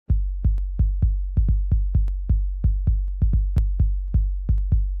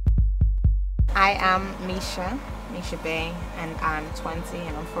I am Misha Bay, and I'm 20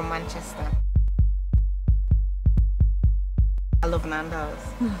 and I'm from Manchester. I love Nando's.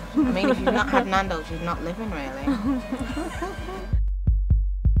 I mean, if you've not had Nando's, you're not living really.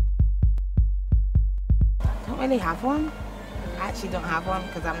 Don't really have one. I actually don't have one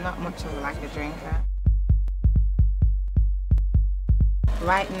because I'm not much of a drinker.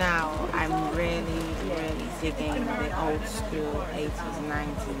 Right now, I'm really digging the old school 80s and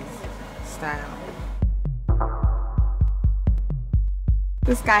 90s style.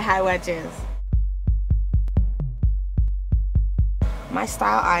 The sky-high wedges. My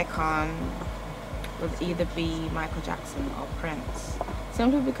style icon would either be Michael Jackson or Prince,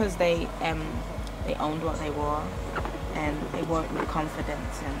 simply because they owned what they wore and they wore it with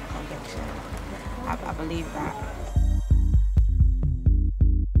confidence and conviction. I believe that.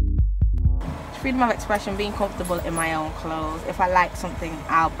 Freedom of expression, being comfortable in my own clothes. If I like something,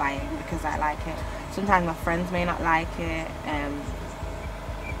 I'll buy it because I like it. Sometimes my friends may not like it,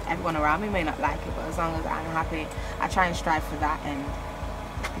 everyone around me may not like it, but as long as I'm happy, I try and strive for that and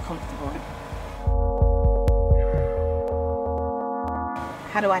be comfortable.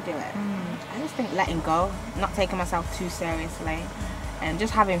 How do I do it? I just think letting go, not taking myself too seriously, and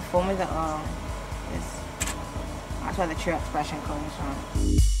just having fun with it all. That's where the true expression comes from.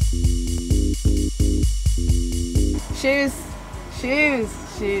 Shoes.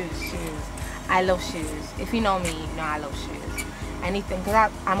 I love shoes. If you know me, you know I love shoes. Anything,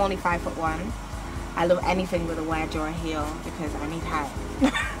 because I'm only 5'1". I love anything with a wedge or a heel because I need height.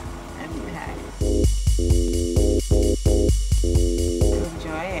 I need height.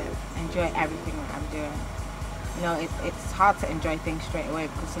 Enjoy it. Enjoy everything that I'm doing. You know, it's hard to enjoy things straight away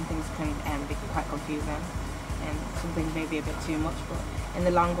because some things can be quite confusing and some things may be a bit too much, but in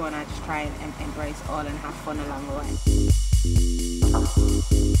the long run I just try and embrace all and have fun along the way.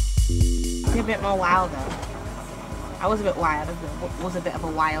 Be a bit more wilder. I was a bit wild, I was a bit of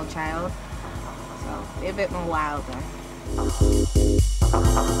a wild child, so be a bit more wilder.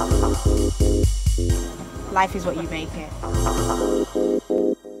 Life is what you make it.